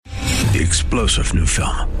The explosive new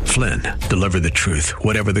film, Flynn, deliver the truth,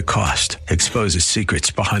 whatever the cost, exposes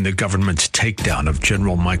secrets behind the government's takedown of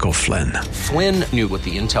General Michael Flynn. Flynn knew what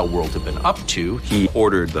the intel world had been up to. He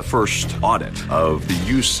ordered the first audit of the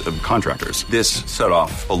use of contractors. This set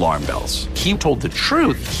off alarm bells. He told the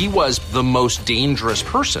truth. He was the most dangerous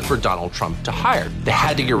person for Donald Trump to hire. They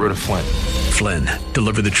had to get rid of Flynn. Flynn,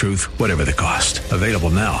 deliver the truth, whatever the cost. Available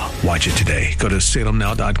now. Watch it today. Go to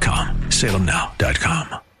salemnow.com.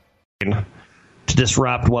 salemnow.com. To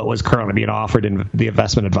disrupt what was currently being offered in the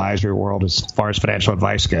investment advisory world as far as financial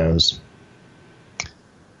advice goes.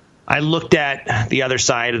 I looked at the other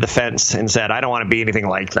side of the fence and said, I don't want to be anything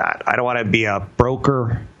like that. I don't want to be a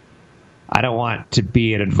broker. I don't want to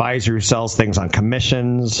be an advisor who sells things on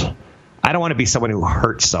commissions. I don't want to be someone who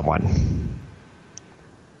hurts someone.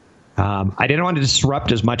 I didn't want to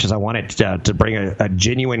disrupt as much as I wanted to bring a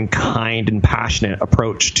genuine, kind, and passionate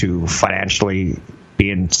approach to financially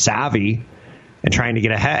being savvy and trying to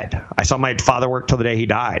get ahead. I saw my father work till the day he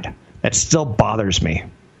died. That still bothers me.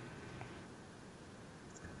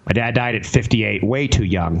 My dad died at 58, way too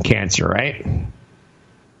young, cancer, right?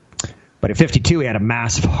 But at 52, he had a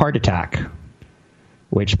massive heart attack,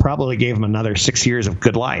 which probably gave him another 6 years of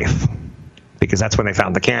good life because that's when they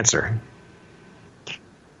found the cancer.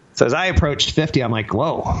 So as I approached 50, I'm like,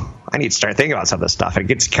 whoa, I need to start thinking about some of this stuff. And it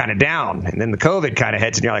gets kind of down. And then the COVID kind of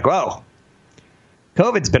hits, and you're like, whoa.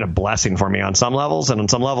 COVID's been a blessing for me on some levels, and on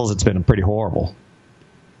some levels it's been pretty horrible.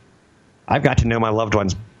 I've got to know my loved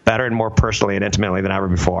ones better and more personally and intimately than ever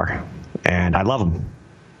before, and I love them.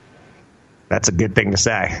 That's a good thing to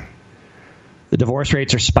say. The divorce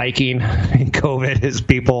rates are spiking in COVID as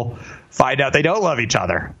people find out they don't love each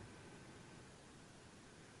other.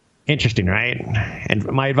 Interesting, right? And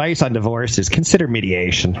my advice on divorce is consider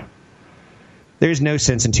mediation. There's no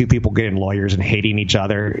sense in two people getting lawyers and hating each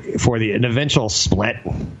other for an eventual split,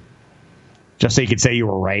 just so you could say you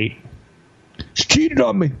were right. He cheated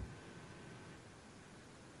on me.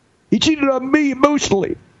 He cheated on me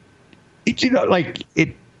emotionally. He cheated on,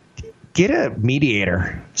 get a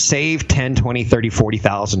mediator. Save $10,000, $20,000,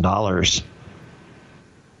 $30,000, $40,000.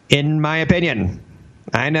 In my opinion.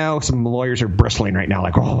 I know some lawyers are bristling right now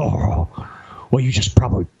like, oh, well, you just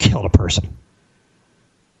probably killed a person.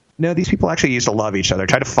 No, these people actually used to love each other.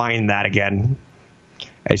 Try to find that again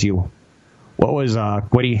what was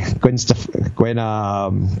Gwen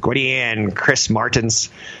and Chris Martin's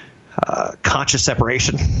conscientious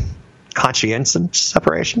separation?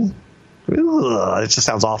 Ugh, it just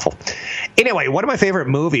sounds awful. Anyway, one of my favorite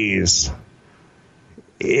movies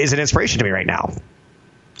is an inspiration to me right now.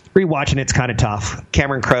 Rewatching it's kind of tough.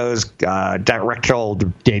 Cameron Crowe's directorial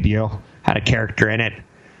debut had a character in it,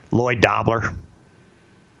 Lloyd Dobler.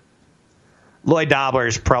 Lloyd Dobler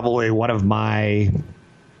is probably one of my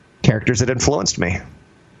characters that influenced me.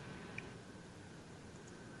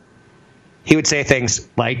 He would say things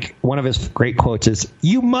like, one of his great quotes is,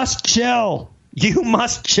 "You must chill. You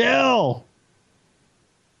must chill."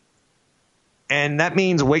 And that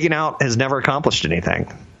means wigging out has never accomplished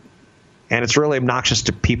anything. And it's really obnoxious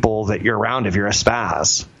to people that you're around if you're a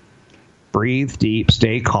spaz. Breathe deep,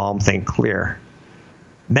 stay calm, think clear.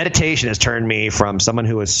 Meditation has turned me from someone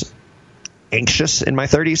who was anxious in my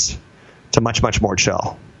 30s to much, much more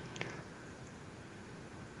chill.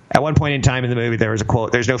 At one point in time in the movie, there was a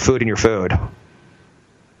quote, "There's no food in your food."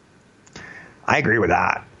 I agree with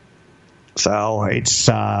that. So it's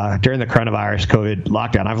during the coronavirus COVID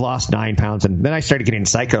lockdown, I've lost 9 pounds, and then I started getting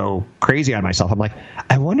psycho crazy on myself. I'm like,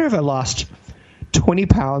 I wonder if I lost 20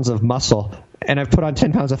 pounds of muscle and I've put on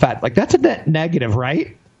 10 pounds of fat. Like, that's a net negative,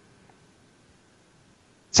 right?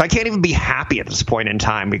 So I can't even be happy at this point in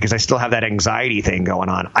time because I still have that anxiety thing going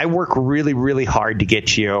on. I work really, really hard to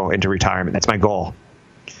get you into retirement. That's my goal.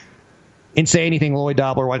 In Say Anything, Lloyd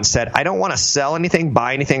Dobler once said, I don't want to sell anything,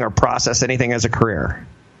 buy anything, or process anything as a career.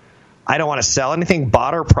 I don't want to sell anything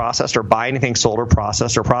bought or processed, or buy anything sold or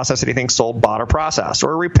process anything sold, bought, or processed,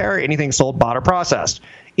 or repair anything sold, bought, or processed.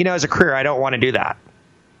 As a career, I don't want to do that.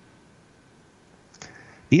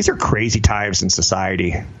 These are crazy times in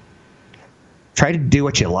society. Try to do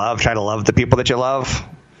what you love. Try to love the people that you love.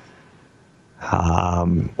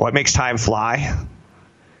 What makes time fly?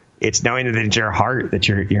 It's knowing that in your heart that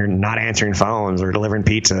you're not answering phones or delivering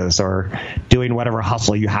pizzas or doing whatever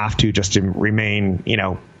hustle you have to just to remain,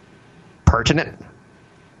 pertinent.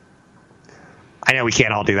 I know we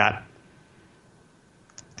can't all do that.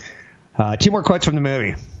 2 more quotes from the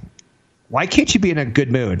movie. Why can't you be in a good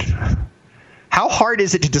mood? How hard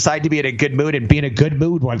is it to decide to be in a good mood and be in a good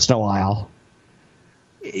mood once in a while?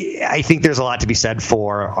 I think there's a lot to be said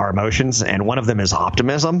for our emotions, and one of them is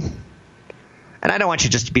optimism. And I don't want you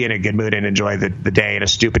just to be in a good mood and enjoy the day in a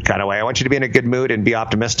stupid kind of way. I want you to be in a good mood and be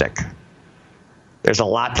optimistic. There's a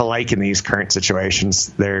lot to like in these current situations.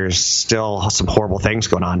 There's still some horrible things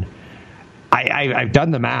going on. I've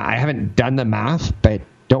done the math. I haven't done the math, but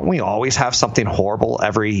don't we always have something horrible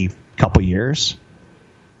every couple years?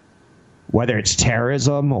 Whether it's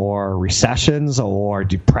terrorism or recessions or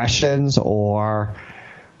depressions or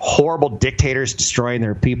horrible dictators destroying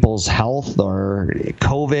their people's health or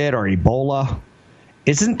COVID or Ebola.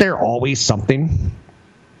 Isn't there always something?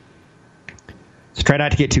 So try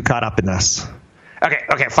not to get too caught up in this.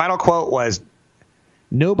 Okay. Final quote was,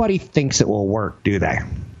 nobody thinks it will work, do they?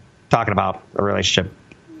 Talking about a relationship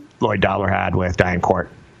Lloyd Dollar had with Diane Court.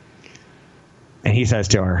 And he says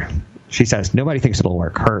to her, she says, nobody thinks it'll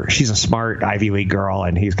work. She's a smart Ivy League girl,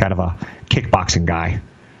 and he's kind of a kickboxing guy.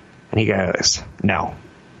 And he goes, no,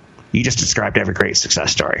 you just described every great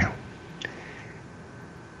success story.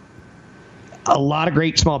 A lot of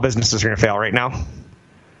great small businesses are going to fail right now.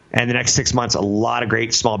 And the next 6 months, a lot of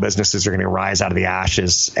great small businesses are going to rise out of the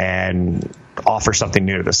ashes and offer something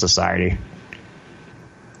new to the society.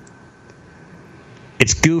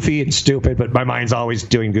 It's goofy and stupid, but my mind's always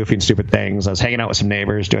doing goofy and stupid things. I was hanging out with some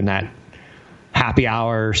neighbors doing that happy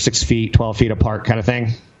hour, 6 feet, 12 feet apart kind of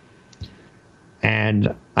thing.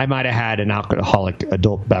 And I might have had an alcoholic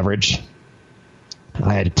adult beverage.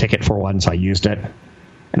 I had a ticket for one, so I used it.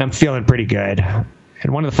 And I'm feeling pretty good.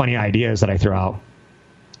 And one of the funny ideas that I threw out,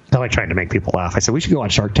 I like trying to make people laugh. I said, we should go on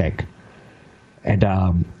Shark Tank and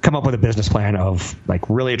come up with a business plan of like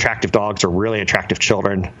really attractive dogs or really attractive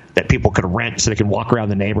children that people could rent so they can walk around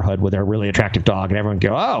the neighborhood with their really attractive dog, and everyone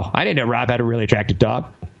go, oh, I didn't know Rob had a really attractive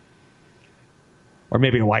dog. Or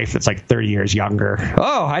maybe a wife that's like 30 years younger.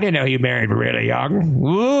 Oh, I didn't know you married really young.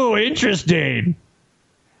 Ooh, interesting.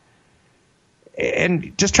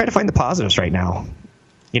 And just try to find the positives right now.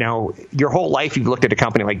 You know, your whole life you've looked at a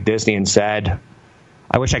company like Disney and said,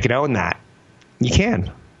 I wish I could own that. You can.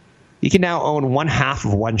 You can now own 1/2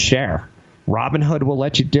 of one share. Robinhood will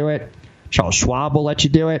let you do it. Charles Schwab will let you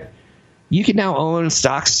do it. You can now own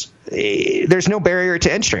stocks. There's no barrier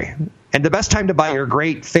to entry. And the best time to buy your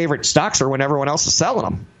great favorite stocks are when everyone else is selling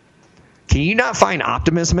them. Can you not find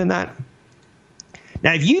optimism in that?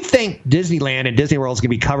 Now, if you think Disneyland and Disney World is going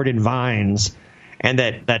to be covered in vines and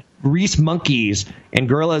that Reese monkeys and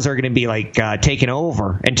gorillas are going to be like taking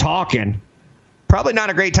over and talking, probably not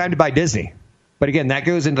a great time to buy Disney. But again, that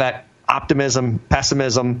goes into that optimism,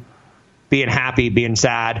 pessimism, being happy, being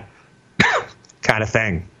sad kind of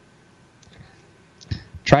thing.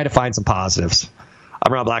 Try to find some positives.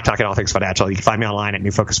 I'm Rob Black, talking all things financial. You can find me online at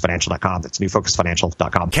newfocusfinancial.com. That's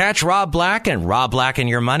newfocusfinancial.com. Catch Rob Black and Rob Black and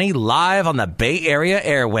Your Money live on the Bay Area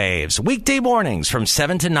airwaves, weekday mornings from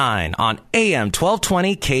 7 to 9 on AM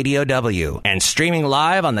 1220 KDOW and streaming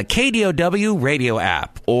live on the KDOW radio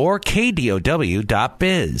app or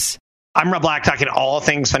KDOW.biz. I'm Rob Black, talking all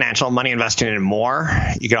things financial, money, investing, and more.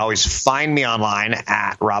 You can always find me online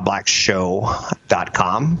at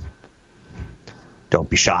robblackshow.com. Don't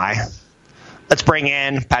be shy. Let's bring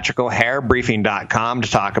in Patrick O'Hare, briefing.com, to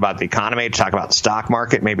talk about the economy, to talk about the stock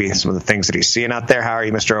market, maybe some of the things that he's seeing out there. How are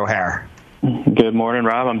you, Mr. O'Hare? Good morning,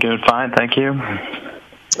 Rob. I'm doing fine. Thank you.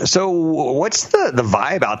 So what's the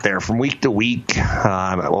vibe out there from week to week?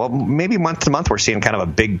 Well, maybe month to month, we're seeing kind of a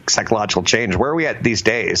big psychological change. Where are we at these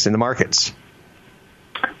days in the markets?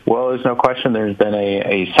 Well, there's no question there's been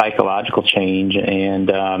a psychological change, and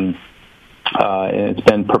it's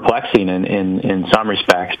been perplexing in some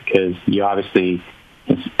respects, because you obviously,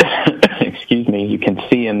 excuse me, you can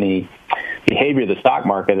see in the behavior of the stock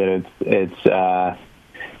market that it's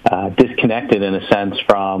disconnected in a sense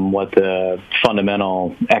from what the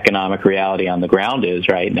fundamental economic reality on the ground is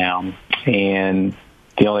right now. And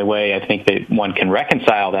the only way I think that one can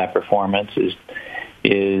reconcile that performance is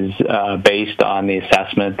based on the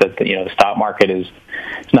assessment that the stock market is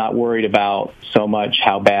not worried about so much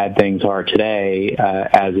how bad things are today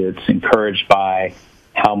as it's encouraged by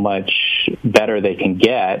how much better they can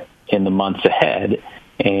get in the months ahead,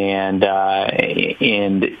 and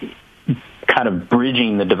kind of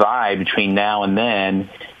bridging the divide between now and then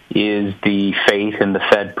is the faith in the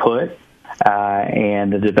Fed put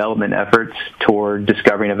and the development efforts toward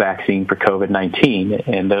discovering a vaccine for COVID-19.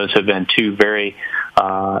 And those have been two very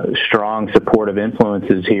strong supportive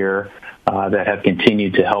influences here that have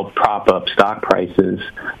continued to help prop up stock prices.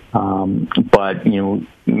 But,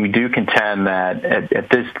 we do contend that at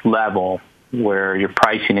this level where you're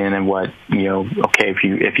pricing in and what, if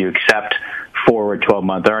you accept forward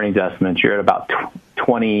 12-month earnings estimates, you're at about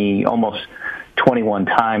 20, almost 21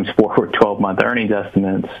 times forward 12-month earnings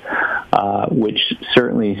estimates, which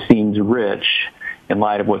certainly seems rich. in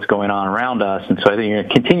light of what's going on around us. And so I think you're going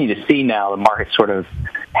to continue to see now the market sort of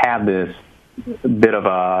have this bit of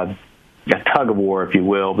a tug of war, if you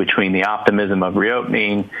will, between the optimism of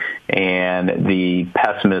reopening and the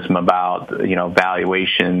pessimism about,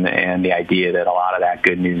 valuation and the idea that a lot of that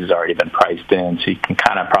good news has already been priced in. So you can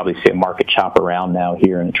kind of probably see a market chop around now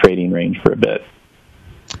here in a trading range for a bit.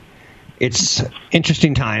 It's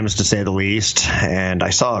interesting times, to say the least, and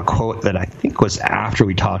I saw a quote that I think was after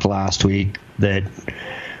we talked last week that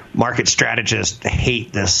market strategists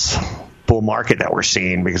hate this bull market that we're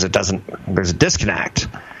seeing because there's a disconnect.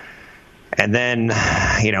 And then,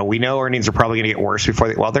 we know earnings are probably going to get worse they're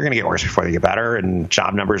going to get worse before they get better, and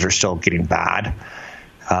job numbers are still getting bad.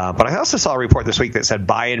 But I also saw a report this week that said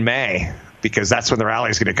buy in May, because that's when the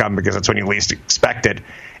rally is going to come, because that's when you least expect it.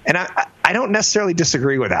 And I don't necessarily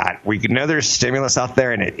disagree with that. We know there's stimulus out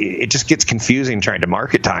there, and it just gets confusing trying to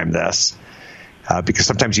market time this, because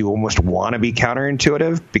sometimes you almost want to be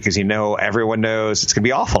counterintuitive because everyone knows it's going to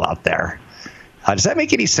be awful out there. Does that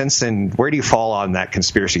make any sense? And where do you fall on that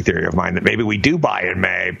conspiracy theory of mine that maybe we do buy in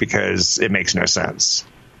May because it makes no sense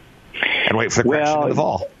and wait for the correction in the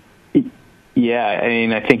fall? Yeah,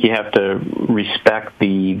 I think you have to respect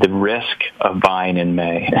the risk of buying in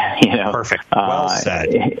May. Perfect. Well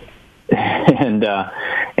said. And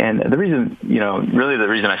the reason, really the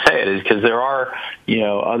reason I say it is because there are,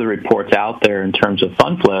 other reports out there in terms of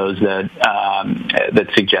fund flows that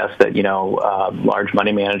suggest that, large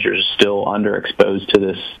money managers are still underexposed to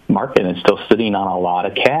this market and still sitting on a lot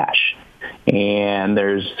of cash. And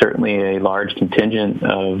there's certainly a large contingent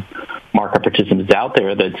of market participants out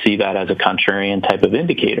there that see that as a contrarian type of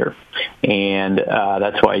indicator. And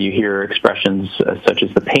that's why you hear expressions such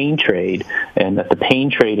as the pain trade, and that the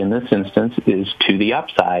pain trade in this instance is to the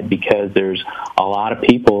upside, because there's a lot of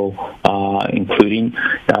people, including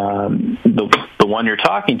the one you're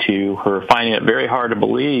talking to, who are finding it very hard to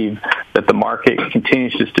believe that the market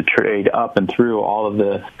continues just to trade up and through all of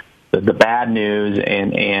the bad news,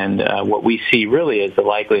 and what we see really is the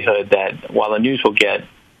likelihood that while the news will get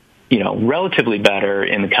relatively better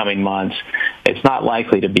in the coming months, it's not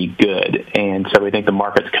likely to be good. And so we think the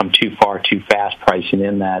market's come too far, too fast pricing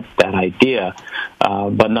in that idea.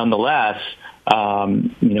 But nonetheless,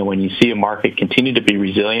 when you see a market continue to be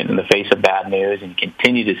resilient in the face of bad news and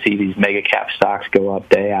continue to see these mega cap stocks go up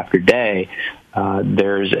day after day,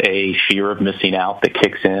 there's a fear of missing out that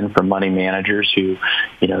kicks in for money managers who,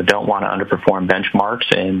 don't want to underperform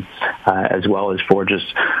benchmarks, and as well as for just,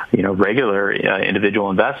 regular individual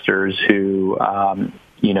investors who,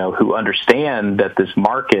 who understand that this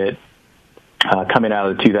market, coming out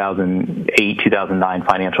of the 2008, 2009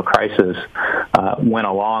 financial crisis, went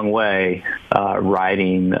a long way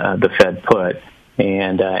riding the Fed put,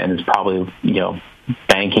 and is probably,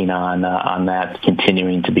 banking on that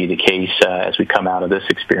continuing to be the case as we come out of this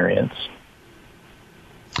experience.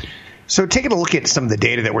 So taking a look at some of the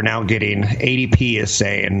data that we're now getting, ADP is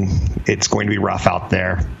saying it's going to be rough out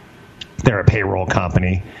there. They're a payroll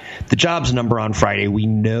company. The jobs number on Friday, we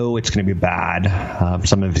know it's going to be bad.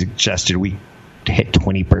 Some have suggested we hit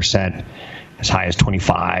 20%, as high as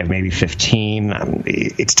 25, maybe 15.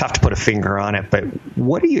 It's tough to put a finger on it, but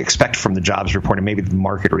what do you expect from the jobs report and maybe the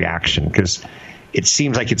market reaction? Because it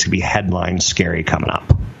seems like it's going to be headline scary coming up.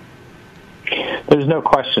 There's no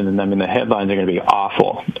question. The headlines are going to be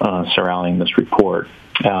awful surrounding this report.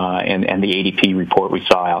 And the ADP report we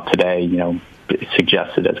saw out today,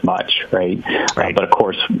 suggested as much, right? But of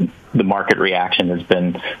course, the market reaction has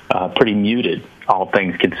been pretty muted, all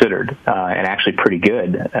things considered, and actually pretty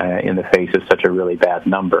good in the face of such a really bad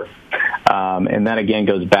number. And that again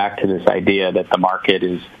goes back to this idea that the market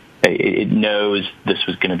it knows this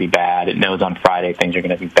was going to be bad. It knows on Friday things are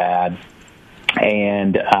going to be bad.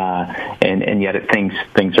 And yet it thinks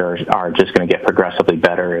things are just going to get progressively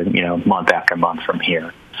better, month after month from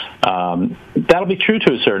here. That'll be true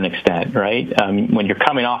to a certain extent, right? When you're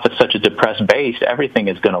coming off of such a depressed base, everything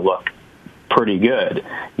is going to look pretty good.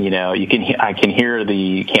 I can hear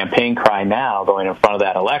the campaign cry now going in front of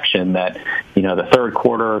that election that, the third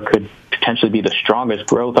quarter could potentially be the strongest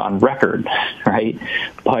growth on record, right?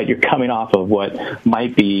 But you're coming off of what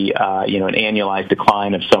might be, an annualized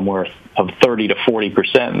decline of somewhere of 30 to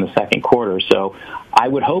 40% in the second quarter. So I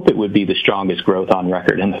would hope it would be the strongest growth on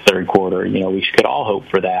record in the third quarter. We could all hope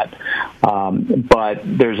for that. But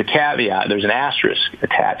there's a caveat, there's an asterisk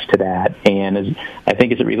attached to that. And I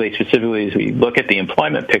think as it relates specifically as we look at the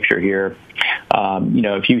employment picture here,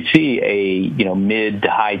 if you see a, mid to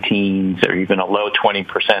high teens or even a low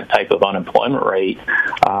 20% type of unemployment rate.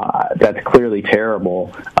 That's clearly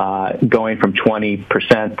terrible. Going from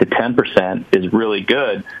 20% to 10% is really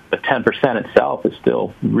good, but 10% itself is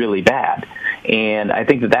still really bad. And I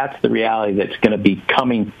think that that's the reality that's going to be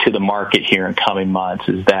coming to the market here in coming months,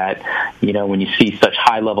 is that, when you see such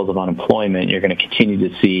high levels of unemployment, you're going to continue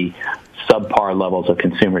to see subpar levels of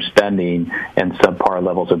consumer spending and subpar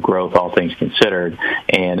levels of growth, all things considered,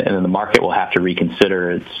 and then the market will have to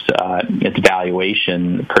reconsider its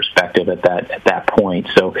valuation perspective at that point.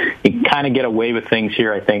 So you can kind of get away with things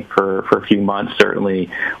here, I think, for a few months,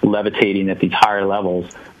 certainly levitating at these higher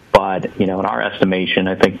levels. But, in our estimation,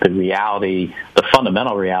 I think the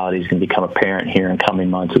fundamental reality is going to become apparent here in coming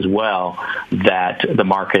months as well, that the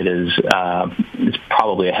market is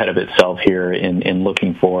probably ahead of itself here in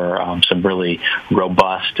looking for some really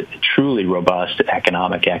truly robust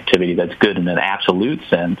economic activity that's good in an absolute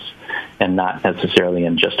sense and not necessarily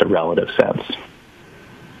in just a relative sense.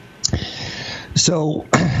 So,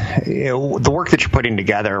 the work that you're putting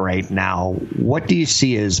together right now, what do you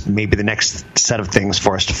see as maybe the next set of things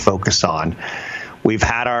for us to focus on? We've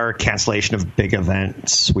had our cancellation of big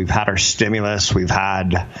events. We've had our stimulus. We've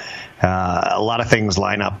had a lot of things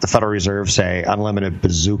line up. The Federal Reserve say unlimited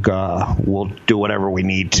bazooka. We'll do whatever we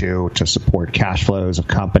need to support cash flows of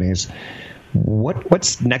companies.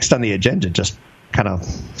 What's next on the agenda? Just kind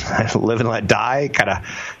of live and let die, kind of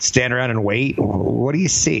stand around and wait? What do you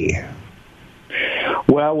see?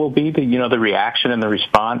 Well, will be the reaction and the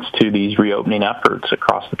response to these reopening efforts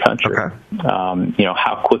across the country. Okay.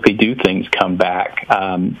 How quickly do things come back?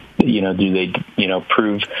 Do they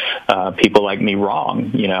prove people like me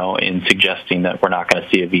wrong? In suggesting that we're not going to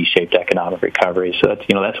see a V-shaped economic recovery. So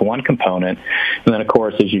that's one component. And then, of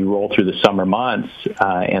course, as you roll through the summer months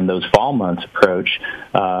and those fall months approach,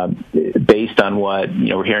 based on what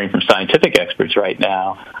we're hearing from scientific experts right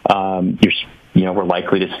now, we're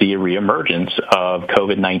likely to see a reemergence of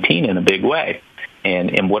COVID-19 in a big way.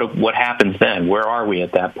 And what happens then? Where are we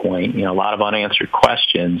at that point? A lot of unanswered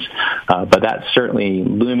questions, but that's certainly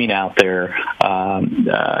looming out there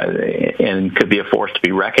and could be a force to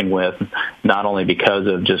be reckoned with, not only because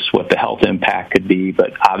of just what the health impact could be,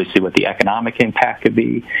 but obviously what the economic impact could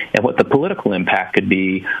be and what the political impact could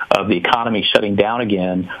be of the economy shutting down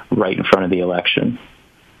again right in front of the election.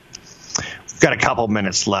 Got a couple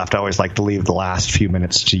minutes left. I always like to leave the last few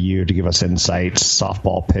minutes to you to give us insights,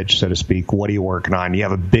 softball pitch, so to speak. What are you working on? You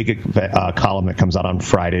have a big column that comes out on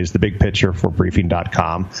Fridays, the big picture for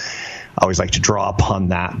briefing.com. I always like to draw upon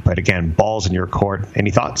that. But again, ball's in your court.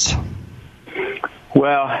 Any thoughts?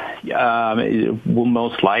 Well, it will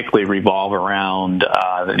most likely revolve around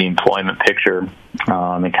the employment picture.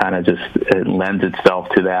 It kind of it lends itself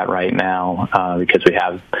to that right now because we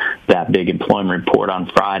have that big employment report on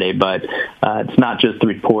Friday. But it's not just the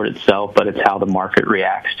report itself, but it's how the market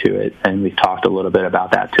reacts to it. And we've talked a little bit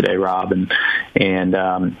about that today, Rob. And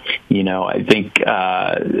I think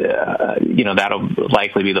that'll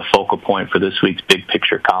likely be the focal point for this week's big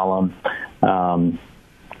picture column.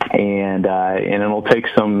 And it'll take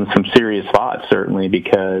some serious thought, certainly,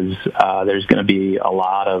 because there's going to be a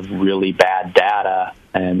lot of really bad data,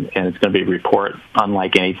 and it's going to be a report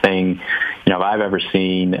unlike anything I've ever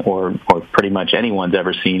seen or pretty much anyone's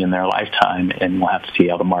ever seen in their lifetime, and we'll have to see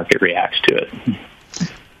how the market reacts to it.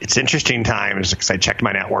 It's interesting times because I checked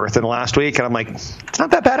my net worth in the last week, and I'm like, it's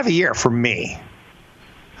not that bad of a year for me.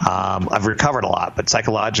 I've recovered a lot, but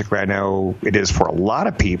psychologically, I know it is for a lot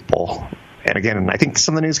of people. And again, I think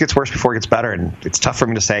some of the news gets worse before it gets better, and it's tough for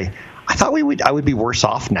me to say, I thought I would be worse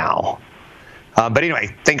off now. But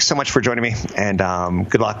anyway, thanks so much for joining me, and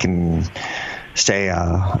good luck, and stay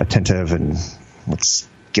attentive, and let's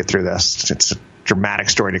get through this. It's a dramatic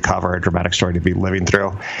story to cover, a dramatic story to be living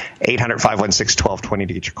through. 800-516-1220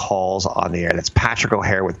 to get your calls on the air. That's Patrick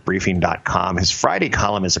O'Hare with Briefing.com. His Friday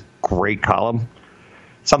column is a great column.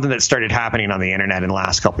 Something that started happening on the internet in the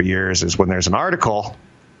last couple of years is when there's an article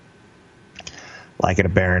like at a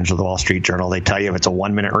Barron's or the Wall Street Journal, they tell you if it's a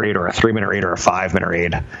 1-minute read or a 3-minute read or a 5-minute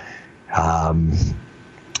read.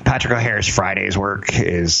 Patrick O'Hare's Friday's work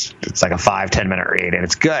it's like a 5-10 minute read, and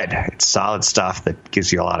it's good. It's solid stuff that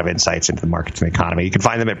gives you a lot of insights into the markets and the economy. You can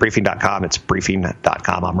find them at briefing.com. It's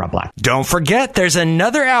briefing.com. I'm Rob Black. Don't forget, there's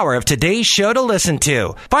another hour of today's show to listen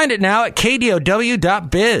to. Find it now at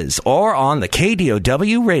KDOW.biz or on the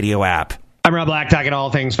KDOW radio app. I'm Rob Black, talking all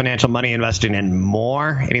things financial, money, investing, and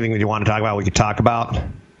more. Anything that you want to talk about, we could talk about.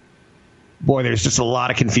 Boy, there's just a lot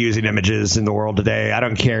of confusing images in the world today. I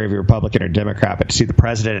don't care if you're Republican or Democrat, but to see the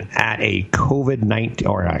president at a COVID-19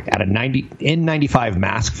 or at a N95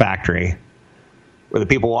 mask factory where the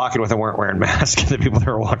people walking with them weren't wearing masks, and the people that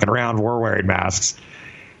were walking around were wearing masks,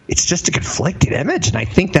 it's just a conflicted image. And I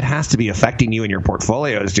think that has to be affecting you and your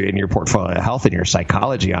portfolios, and your portfolio health and your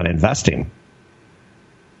psychology on investing.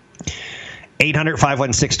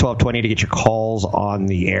 800-516-1220 to get your calls on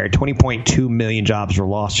the air. 20.2 million jobs were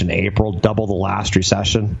lost in April, double the last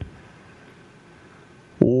recession.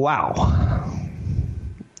 Wow.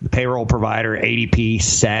 The payroll provider, ADP,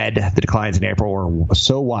 said the declines in April were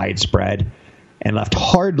so widespread and left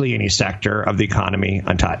hardly any sector of the economy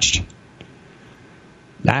untouched.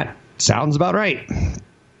 That sounds about right.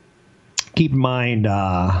 Keep in mind,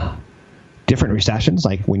 different recessions,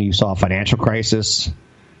 like when you saw a financial crisis,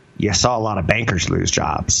 you saw a lot of bankers lose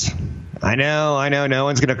jobs. I know, no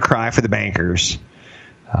one's going to cry for the bankers.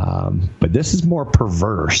 But this is more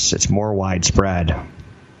perverse. It's more widespread.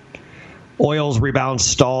 Oil's rebound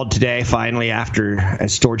stalled today, finally,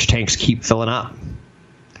 as storage tanks keep filling up.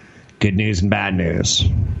 Good news and bad news.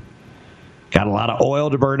 Got a lot of oil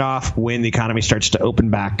to burn off when the economy starts to open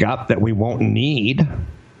back up that we won't need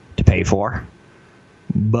to pay for.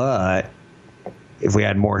 But if we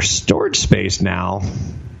had more storage space now,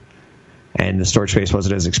 and the storage space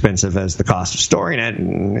wasn't as expensive as the cost of storing it,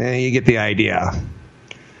 you get the idea.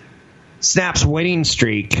 Snap's winning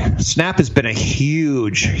streak. Snap has been a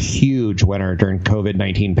huge, huge winner during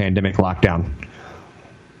COVID-19 pandemic lockdown.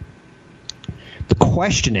 The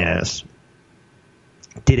question is,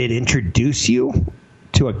 did it introduce you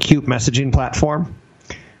to a cute messaging platform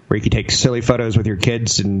where you could take silly photos with your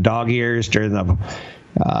kids and dog ears during the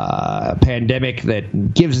pandemic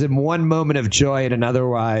that gives them one moment of joy in an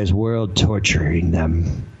otherwise world torturing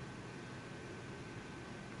them?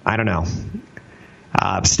 I don't know.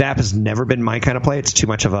 Snap has never been my kind of play. It's too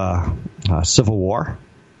much of a civil war.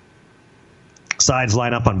 Sides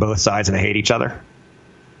line up on both sides and they hate each other.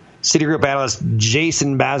 Citigroup analyst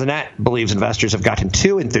Jason Bazinet believes investors have gotten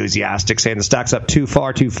too enthusiastic, saying the stock's up too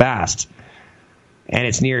far too fast, and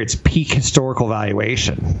it's near its peak historical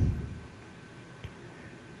valuation.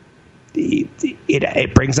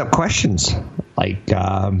 It brings up questions like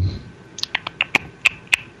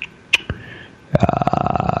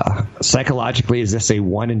psychologically, is this a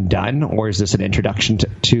one and done, or is this an introduction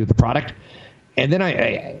to the product? And then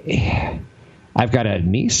I've got a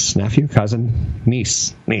niece, nephew, cousin,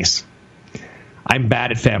 niece. I'm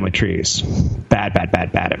bad at family trees. Bad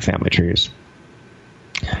at family trees.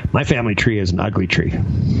 My family tree is an ugly tree.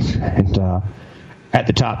 And at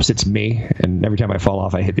the top sits me, and every time I fall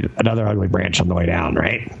off, I hit another ugly branch on the way down,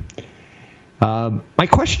 right? My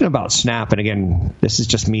question about Snap, and again, this is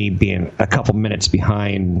just me being a couple minutes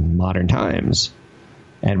behind modern times,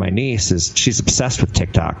 and my niece she's obsessed with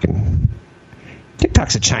TikTok, and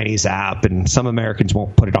TikTok's a Chinese app, and some Americans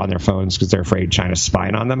won't put it on their phones because they're afraid China's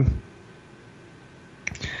spying on them.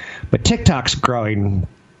 But TikTok's growing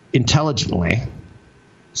intelligently,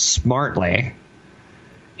 smartly,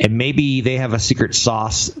 and maybe they have a secret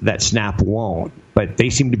sauce that Snap won't, but they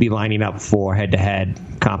seem to be lining up for head-to-head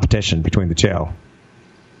competition between the two.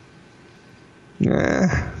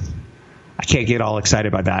 I can't get all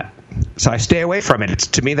excited about that. So I stay away from it.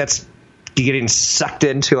 To me, that's getting sucked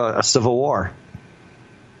into a civil war.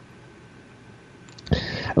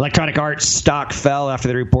 Electronic Arts stock fell after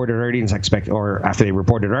they reported earnings,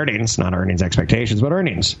 not earnings expectations, but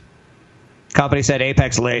earnings. Company said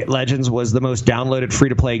Apex Legends was the most downloaded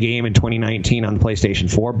free-to-play game in 2019 on the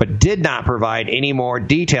PlayStation 4, but did not provide any more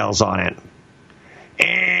details on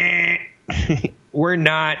it. We're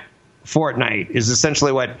not Fortnite, is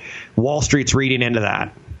essentially what Wall Street's reading into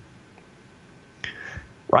that.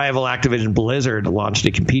 Rival Activision Blizzard launched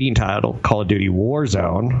a competing title, Call of Duty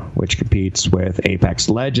Warzone, which competes with Apex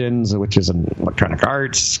Legends, which is an Electronic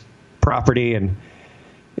Arts property. And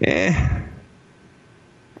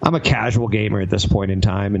I'm a casual gamer at this point in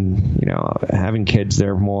time, and having kids,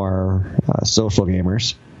 they're more social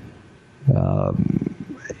gamers.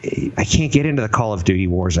 I can't get into the Call of Duty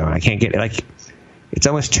Warzone. I can't get it's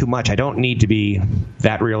almost too much. I don't need to be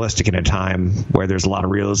that realistic in a time where there's a lot of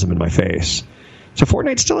realism in my face. So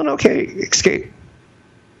Fortnite's still an okay escape.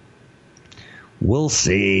 We'll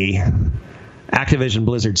see. Activision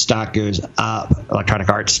Blizzard stock goes up. Electronic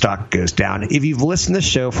Arts stock goes down. If you've listened to this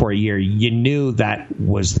show for a year, you knew that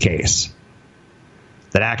was the case.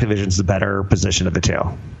 That Activision's the better position of the two.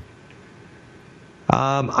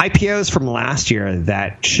 IPOs from last year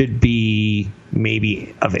that should be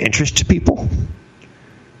maybe of interest to people.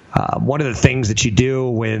 One of the things that you do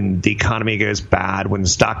when the economy goes bad, when the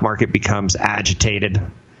stock market becomes agitated,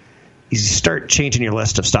 is you start changing your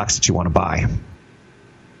list of stocks that you want to buy.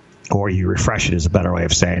 Or you refresh it is a better way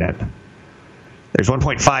of saying it. There's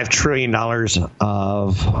 $1.5 trillion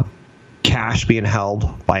of cash being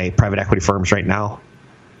held by private equity firms right now.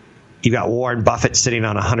 You've got Warren Buffett sitting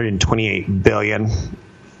on $128 billion.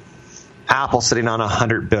 Apple sitting on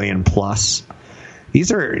 $100 billion plus.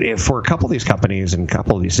 These are, for a couple of these companies and a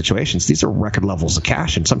couple of these situations, these are record levels of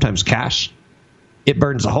cash. And sometimes cash, it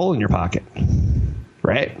burns a hole in your pocket,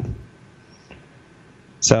 right?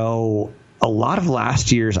 So a lot of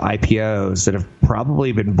last year's IPOs that have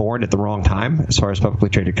probably been born at the wrong time as far as publicly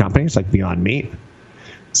traded companies like Beyond Meat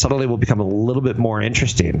suddenly will become a little bit more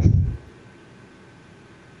interesting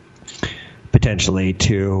potentially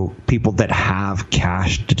to people that have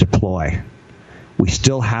cash to deploy. We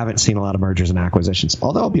still haven't seen a lot of mergers and acquisitions.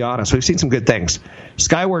 Although, I'll be honest, we've seen some good things.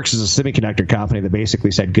 Skyworks is a semiconductor company that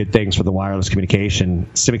basically said good things for the wireless communication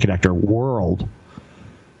semiconductor world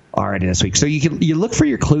already this week. So you look for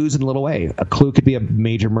your clues in a little way. A clue could be a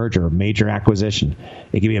major merger, a major acquisition.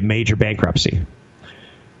 It could be a major bankruptcy.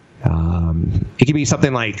 It could be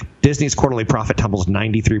something like Disney's quarterly profit tumbles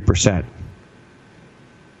 93%.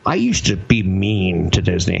 I used to be mean to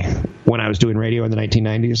Disney when I was doing radio in the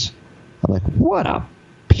 1990s. I'm like, what a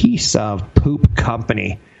piece of poop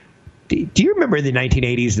company. Do you remember in the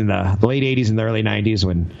 1980s and the late 80s and the early 90s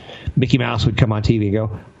when Mickey Mouse would come on TV and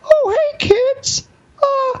go, oh, hey, kids,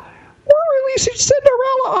 we're releasing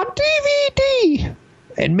Cinderella on DVD.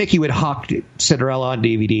 And Mickey would hawk Cinderella on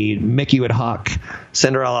DVD. Mickey would hawk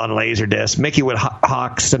Cinderella on Laserdisc. Mickey would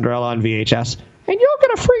hawk Cinderella on VHS. And you'll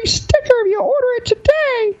get a free sticker if you order it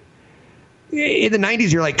today. In the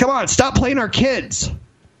 90s, you're like, come on, stop playing our kids.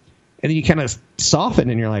 And then you kind of soften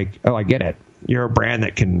and you're like, oh, I get it. You're a brand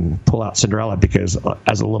that can pull out Cinderella because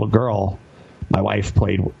as a little girl, my wife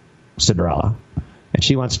played Cinderella. And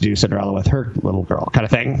she wants to do Cinderella with her little girl kind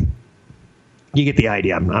of thing. You get the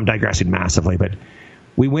idea. I'm digressing massively. But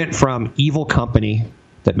we went from evil company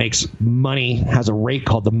that makes money, has a rate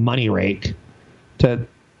called the money rate, to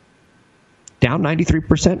down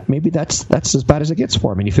 93%. Maybe that's as bad as it gets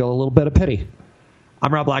for them, and you feel a little bit of pity.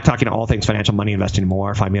 I'm Rob Black, talking to all things financial, money, investing, and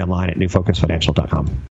more. Find me online at newfocusfinancial.com.